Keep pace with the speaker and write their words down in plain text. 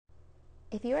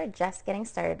If you are just getting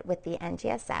started with the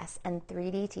NGSS and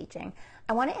 3D teaching,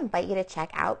 I want to invite you to check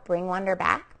out Bring Wonder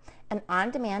Back, an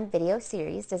on-demand video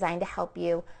series designed to help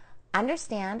you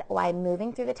understand why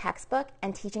moving through the textbook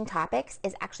and teaching topics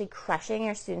is actually crushing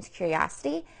your students'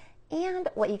 curiosity and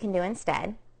what you can do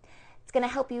instead. It's going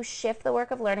to help you shift the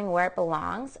work of learning where it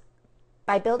belongs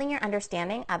by building your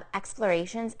understanding of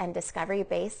explorations and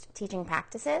discovery-based teaching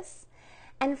practices.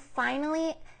 And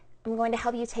finally, I'm going to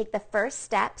help you take the first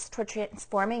steps toward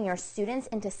transforming your students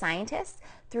into scientists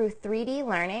through 3D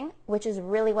learning, which is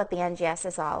really what the NGS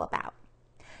is all about.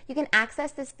 You can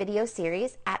access this video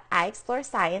series at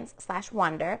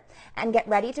iExploreScience/Wonder and get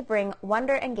ready to bring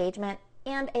wonder, engagement,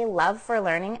 and a love for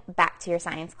learning back to your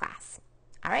science class.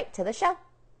 All right, to the show.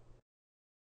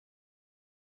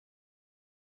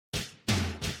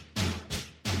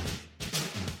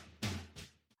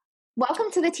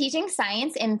 Welcome to the Teaching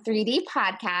Science in 3D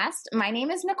podcast. My name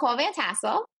is Nicole Van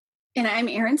Tassel. And I'm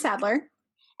Erin Sadler.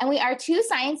 And we are two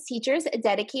science teachers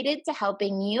dedicated to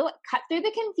helping you cut through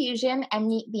the confusion and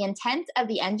meet the intent of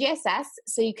the NGSS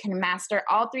so you can master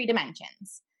all three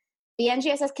dimensions. The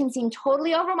NGSS can seem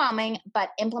totally overwhelming, but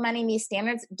implementing these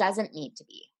standards doesn't need to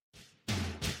be.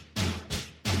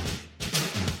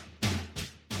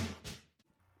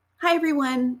 Hi,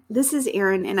 everyone. This is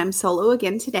Erin, and I'm solo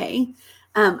again today.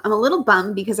 I'm a little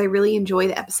bummed because I really enjoy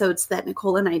the episodes that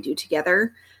Nicole and I do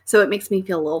together, so it makes me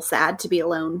feel a little sad to be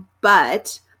alone,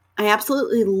 but I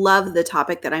absolutely love the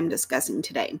topic that I'm discussing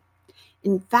today.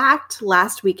 In fact,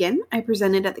 last weekend, I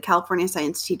presented at the California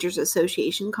Science Teachers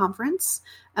Association conference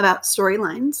about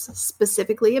storylines,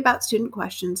 specifically about student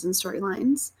questions and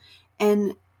storylines.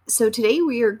 And so today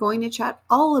we are going to chat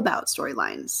all about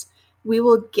storylines. We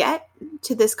will get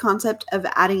to this concept of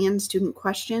adding in student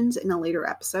questions in a later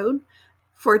episode.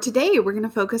 For today, we're going to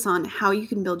focus on how you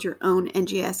can build your own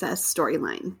NGSS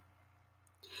storyline.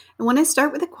 I want to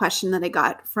start with a question that I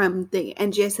got from the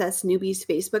NGSS Newbies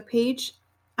Facebook page.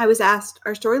 I was asked,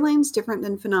 are storylines different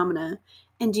than phenomena,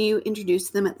 and do you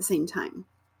introduce them at the same time?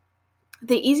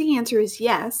 The easy answer is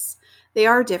yes, they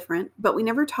are different, but we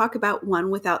never talk about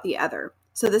one without the other,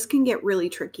 so this can get really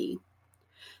tricky.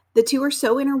 The two are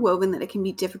so interwoven that it can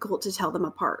be difficult to tell them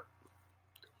apart.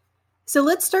 So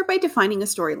let's start by defining a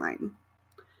storyline.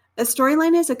 A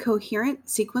storyline is a coherent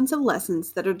sequence of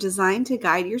lessons that are designed to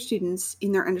guide your students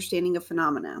in their understanding of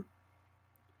phenomena.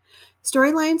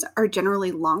 Storylines are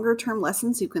generally longer-term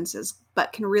lesson sequences,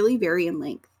 but can really vary in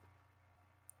length.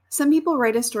 Some people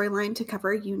write a storyline to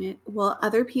cover a unit, while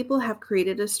other people have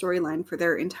created a storyline for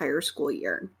their entire school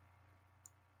year.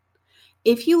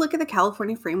 If you look at the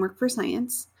California Framework for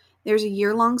Science, there's a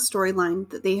year-long storyline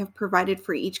that they have provided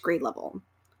for each grade level.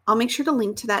 I'll make sure to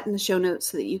link to that in the show notes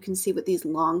so that you can see what these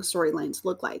long storylines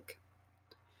look like.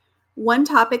 One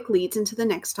topic leads into the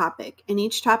next topic, and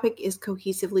each topic is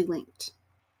cohesively linked.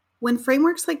 When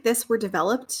frameworks like this were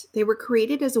developed, they were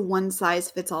created as a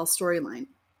one-size-fits-all storyline.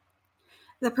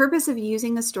 The purpose of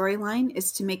using a storyline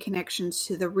is to make connections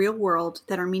to the real world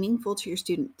that are meaningful to your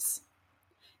students.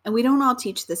 And we don't all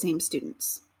teach the same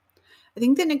students. I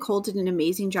think that Nicole did an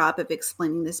amazing job of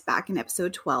explaining this back in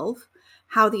episode 12,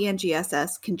 how the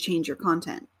NGSS can change your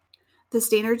content. The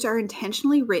standards are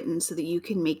intentionally written so that you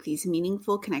can make these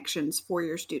meaningful connections for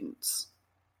your students.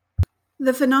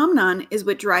 The phenomenon is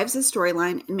what drives a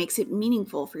storyline and makes it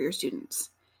meaningful for your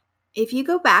students. If you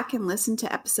go back and listen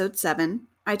to episode 7,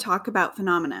 I talk about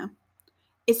phenomena.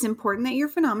 It's important that your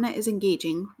phenomena is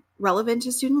engaging, relevant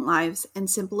to student lives, and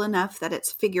simple enough that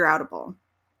it's figure-outable.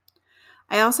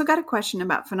 I also got a question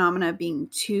about phenomena being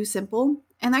too simple,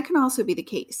 and that can also be the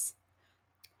case.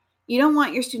 You don't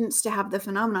want your students to have the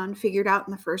phenomenon figured out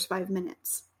in the first 5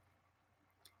 minutes.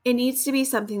 It needs to be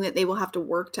something that they will have to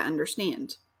work to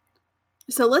understand.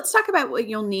 So let's talk about what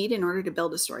you'll need in order to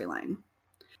build a storyline.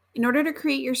 In order to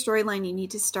create your storyline, you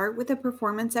need to start with a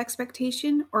performance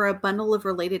expectation or a bundle of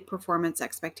related performance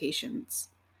expectations.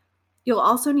 You'll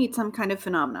also need some kind of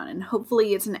phenomenon, and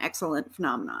hopefully it's an excellent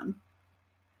phenomenon.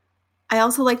 I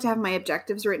also like to have my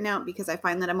objectives written out because I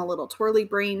find that I'm a little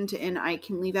twirly-brained and I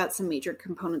can leave out some major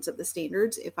components of the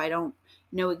standards if I don't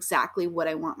know exactly what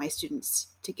I want my students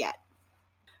to get.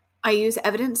 I use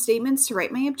evidence statements to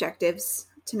write my objectives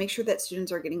to make sure that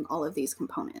students are getting all of these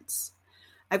components.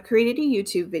 I've created a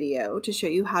YouTube video to show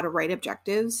you how to write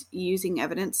objectives using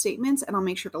evidence statements, and I'll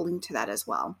make sure to link to that as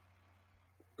well.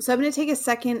 So I'm going to take a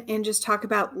second and just talk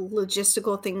about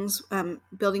logistical things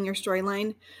building your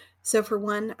storyline. So for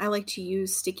one, I like to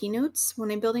use sticky notes when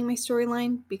I'm building my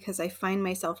storyline because I find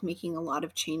myself making a lot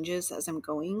of changes as I'm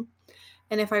going.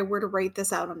 And if I were to write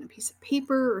this out on a piece of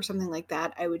paper or something like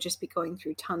that, I would just be going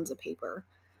through tons of paper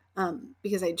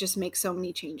because I just make so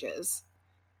many changes.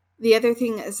 The other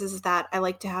thing is that I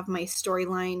like to have my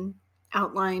storyline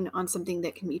outline on something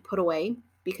that can be put away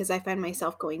because I find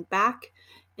myself going back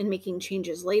and making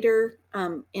changes later.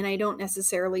 And I don't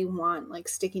necessarily want like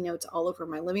sticky notes all over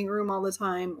my living room all the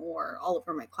time or all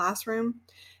over my classroom.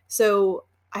 So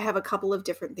I have a couple of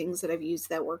different things that I've used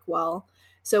that work well.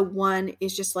 So one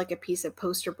is just like a piece of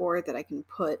poster board that I can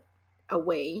put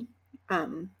away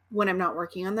when I'm not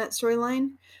working on that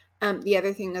storyline. The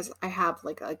other thing is I have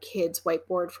like a kid's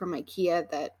whiteboard from IKEA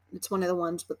that it's one of the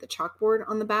ones with the chalkboard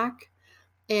on the back.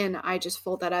 And I just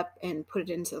fold that up and put it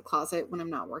into the closet when I'm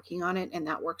not working on it. And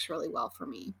that works really well for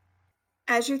me.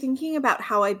 As you're thinking about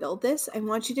how I build this, I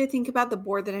want you to think about the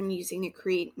board that I'm using to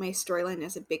create my storyline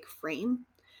as a big frame.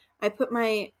 I put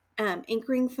my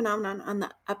anchoring phenomenon on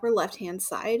the upper left-hand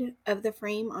side of the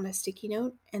frame on a sticky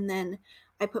note. And then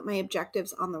I put my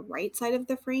objectives on the right side of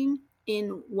the frame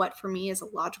in what for me is a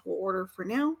logical order for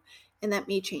now. And that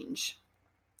may change.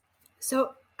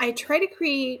 So I try to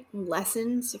create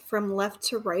lessons from left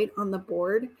to right on the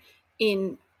board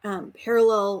in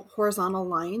parallel horizontal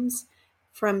lines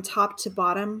from top to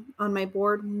bottom on my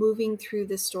board, moving through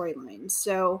the storyline.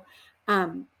 So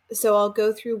I'll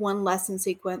go through one lesson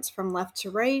sequence from left to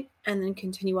right and then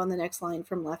continue on the next line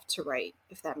from left to right,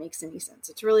 if that makes any sense.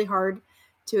 It's really hard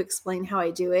to explain how I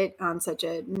do it on such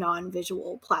a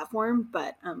non-visual platform,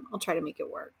 but I'll try to make it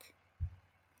work.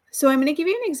 So I'm going to give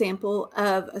you an example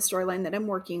of a storyline that I'm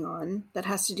working on that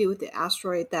has to do with the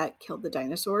asteroid that killed the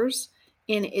dinosaurs.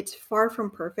 And it's far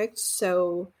from perfect,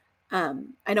 so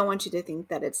I don't want you to think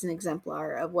that it's an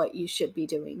exemplar of what you should be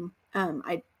doing.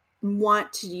 I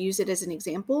want to use it as an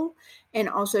example and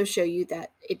also show you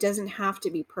that it doesn't have to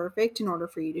be perfect in order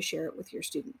for you to share it with your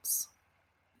students.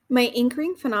 My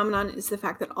anchoring phenomenon is the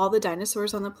fact that all the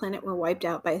dinosaurs on the planet were wiped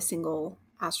out by a single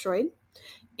asteroid.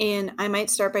 And I might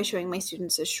start by showing my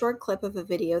students a short clip of a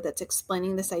video that's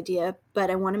explaining this idea, but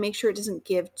I want to make sure it doesn't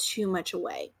give too much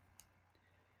away.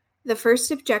 The first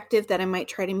objective that I might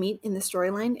try to meet in the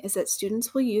storyline is that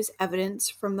students will use evidence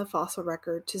from the fossil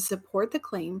record to support the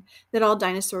claim that all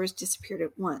dinosaurs disappeared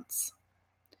at once.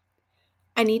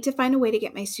 I need to find a way to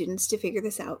get my students to figure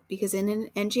this out because in an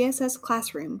NGSS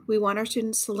classroom, we want our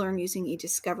students to learn using a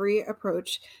discovery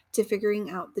approach to figuring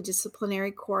out the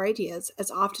disciplinary core ideas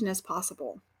as often as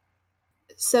possible.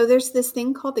 So there's this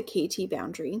thing called the KT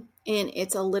boundary, and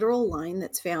it's a literal line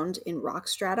that's found in rock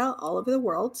strata all over the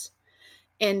world.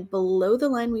 And below the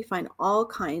line, we find all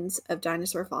kinds of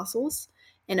dinosaur fossils,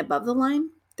 and above the line,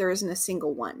 there isn't a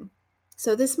single one.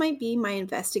 So this might be my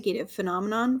investigative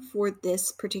phenomenon for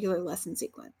this particular lesson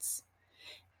sequence.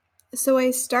 So I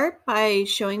start by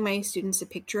showing my students a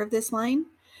picture of this line,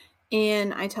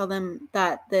 and I tell them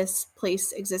that this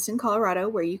place exists in Colorado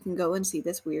where you can go and see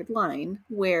this weird line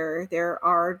where there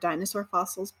are dinosaur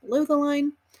fossils below the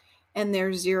line and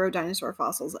there's 0 dinosaur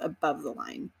fossils above the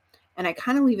line. And I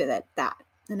kind of leave it at that.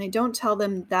 And I don't tell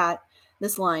them that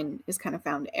this line is kind of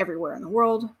found everywhere in the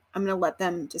world. I'm going to let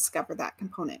them discover that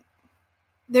component.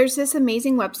 There's this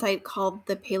amazing website called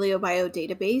the PaleoBio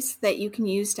Database that you can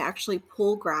use to actually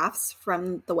pull graphs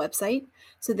from the website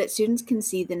so that students can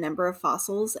see the number of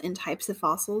fossils and types of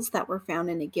fossils that were found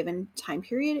in a given time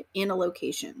period and a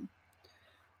location.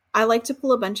 I like to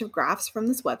pull a bunch of graphs from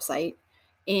this website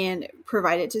and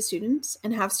provide it to students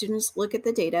and have students look at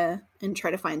the data and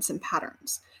try to find some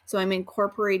patterns. So I'm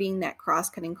incorporating that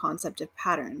cross-cutting concept of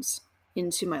patterns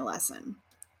into my lesson.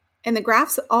 And the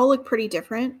graphs all look pretty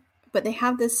different, but they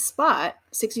have this spot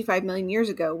 65 million years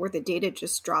ago where the data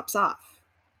just drops off.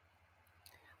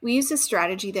 We use a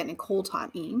strategy that Nicole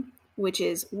taught me, which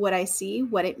is what I see,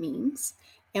 what it means.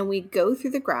 And we go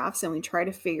through the graphs and we try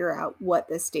to figure out what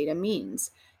this data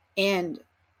means. And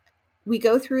we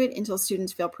go through it until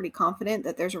students feel pretty confident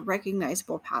that there's a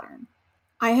recognizable pattern.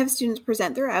 I have students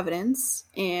present their evidence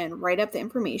and write up the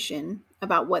information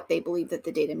about what they believe that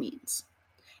the data means.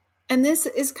 And this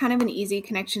is kind of an easy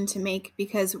connection to make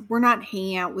because we're not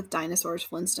hanging out with dinosaurs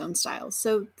Flintstone style.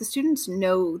 So the students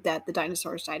know that the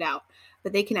dinosaurs died out,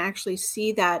 but they can actually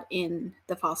see that in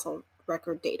the fossil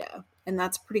record data. And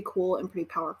that's pretty cool and pretty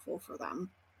powerful for them.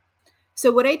 So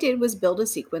what I did was build a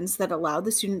sequence that allowed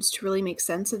the students to really make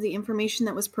sense of the information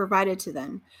that was provided to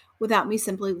them without me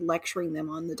simply lecturing them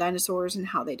on the dinosaurs and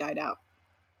how they died out.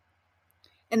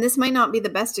 And this might not be the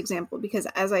best example because,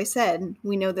 as I said,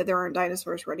 we know that there aren't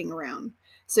dinosaurs running around.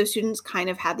 So students kind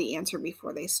of had the answer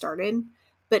before they started,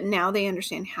 but now they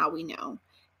understand how we know.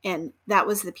 And that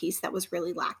was the piece that was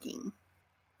really lacking.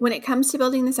 When it comes to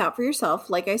building this out for yourself,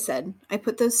 like I said, I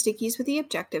put those stickies with the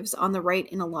objectives on the right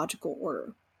in a logical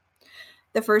order.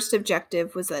 The first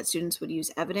objective was that students would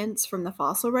use evidence from the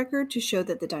fossil record to show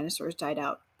that the dinosaurs died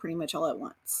out pretty much all at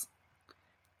once.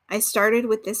 I started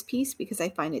with this piece because I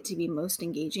find it to be most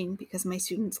engaging because my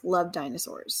students love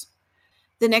dinosaurs.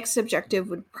 The next objective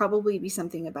would probably be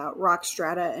something about rock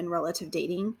strata and relative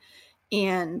dating,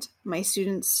 and my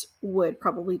students would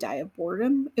probably die of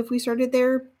boredom if we started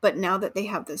there, but now that they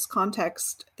have this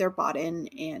context, they're bought in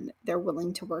and they're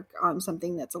willing to work on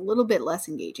something that's a little bit less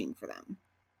engaging for them.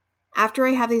 After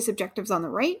I have these objectives on the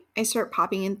right, I start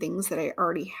popping in things that I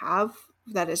already have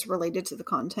that is related to the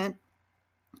content.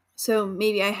 So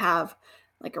maybe I have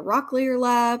like a rock layer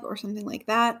lab or something like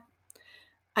that.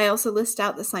 I also list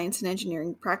out the science and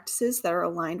engineering practices that are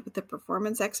aligned with the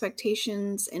performance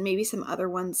expectations and maybe some other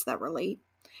ones that relate.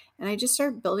 And I just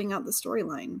start building out the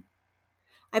storyline.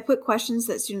 I put questions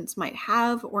that students might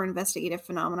have or investigative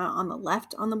phenomena on the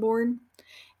left on the board.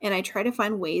 And I try to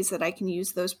find ways that I can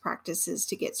use those practices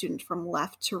to get students from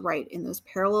left to right in those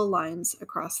parallel lines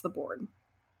across the board.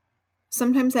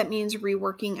 Sometimes that means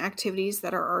reworking activities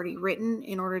that are already written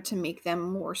in order to make them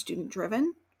more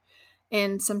student-driven.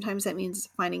 And sometimes that means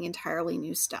finding entirely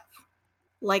new stuff.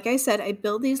 Like I said, I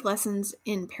build these lessons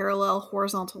in parallel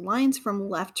horizontal lines from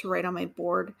left to right on my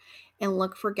board and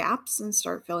look for gaps and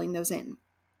start filling those in.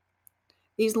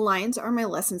 These lines are my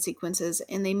lesson sequences,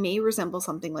 and they may resemble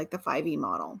something like the 5E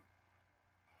model.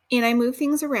 And I move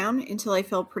things around until I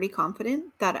feel pretty confident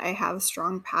that I have a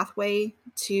strong pathway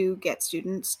to get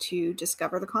students to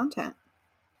discover the content.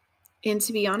 And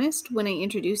to be honest, when I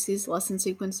introduce these lesson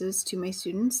sequences to my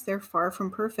students, they're far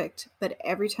from perfect, but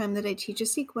every time that I teach a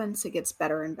sequence, it gets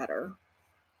better and better.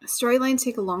 Storylines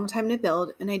take a long time to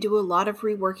build, and I do a lot of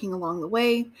reworking along the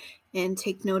way and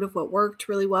take note of what worked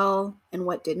really well and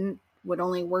what didn't. What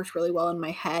only worked really well in my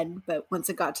head, but once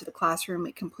it got to the classroom,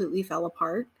 it completely fell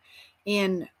apart,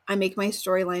 and I make my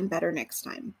storyline better next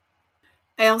time.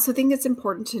 I also think it's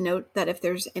important to note that if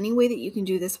there's any way that you can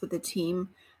do this with a team,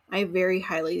 I very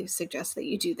highly suggest that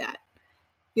you do that.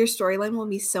 Your storyline will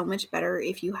be so much better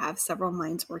if you have several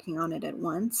minds working on it at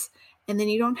once, and then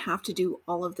you don't have to do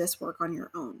all of this work on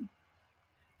your own.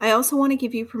 I also want to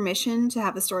give you permission to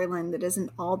have a storyline that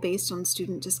isn't all based on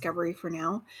student discovery for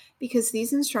now, because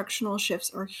these instructional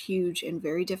shifts are huge and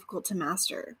very difficult to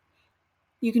master.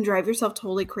 You can drive yourself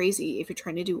totally crazy if you're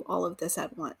trying to do all of this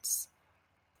at once.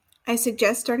 I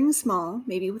suggest starting small,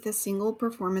 maybe with a single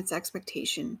performance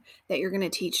expectation that you're going to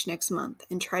teach next month,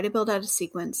 and try to build out a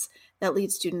sequence that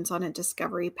leads students on a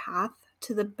discovery path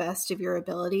to the best of your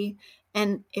ability.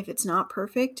 And if it's not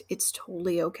perfect, it's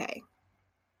totally okay.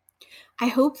 I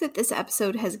hope that this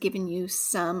episode has given you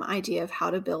some idea of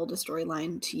how to build a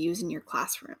storyline to use in your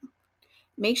classroom.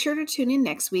 Make sure to tune in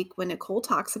next week when Nicole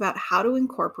talks about how to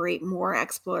incorporate more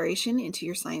exploration into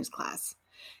your science class.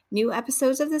 New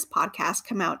episodes of this podcast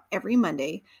come out every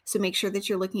Monday, so make sure that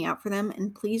you're looking out for them,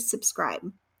 and please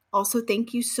subscribe. Also,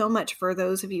 thank you so much for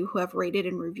those of you who have rated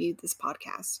and reviewed this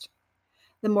podcast.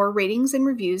 The more ratings and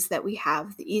reviews that we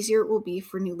have, the easier it will be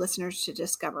for new listeners to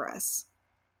discover us.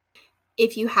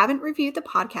 If you haven't reviewed the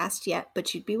podcast yet,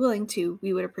 but you'd be willing to,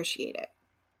 we would appreciate it.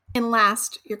 And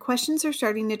last, your questions are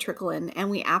starting to trickle in,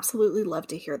 and we absolutely love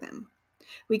to hear them.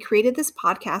 We created this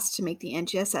podcast to make the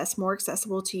NGSS more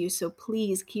accessible to you, so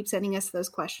please keep sending us those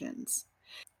questions.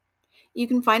 You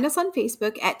can find us on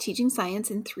Facebook at Teaching Science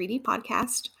in 3D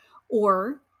Podcast,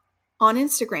 or on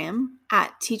Instagram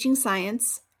at Teaching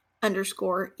Science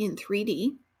 _ in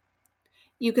 3D.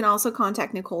 You can also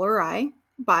contact Nicole or I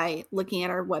by looking at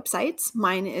our websites.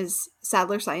 Mine is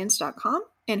sadlerscience.com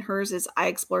and hers is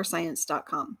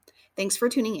iexplorescience.com. Thanks for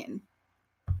tuning in.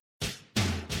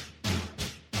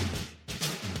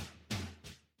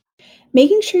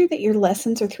 Making sure that your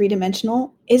lessons are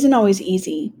three-dimensional isn't always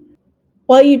easy.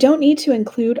 While you don't need to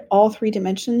include all 3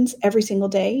 dimensions every single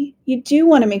day, you do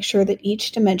want to make sure that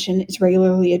each dimension is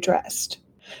regularly addressed.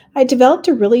 I developed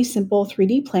a really simple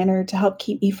 3D planner to help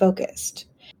keep me focused.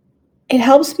 It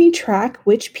helps me track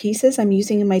which pieces I'm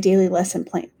using in my daily lesson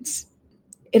plans.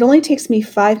 It only takes me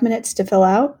 5 minutes to fill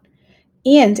out,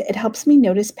 and it helps me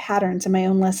notice patterns in my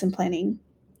own lesson planning.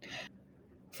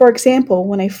 For example,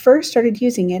 when I first started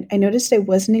using it, I noticed I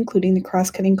wasn't including the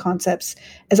cross-cutting concepts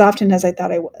as often as I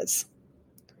thought I was.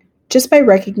 Just by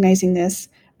recognizing this,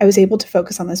 I was able to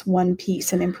focus on this one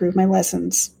piece and improve my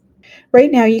lessons. Right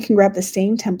now, you can grab the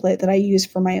same template that I use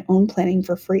for my own planning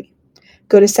for free.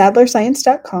 Go to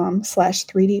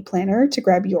sadlerscience.com/3D planner to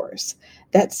grab yours.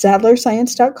 That's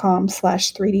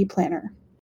sadlerscience.com/3D planner.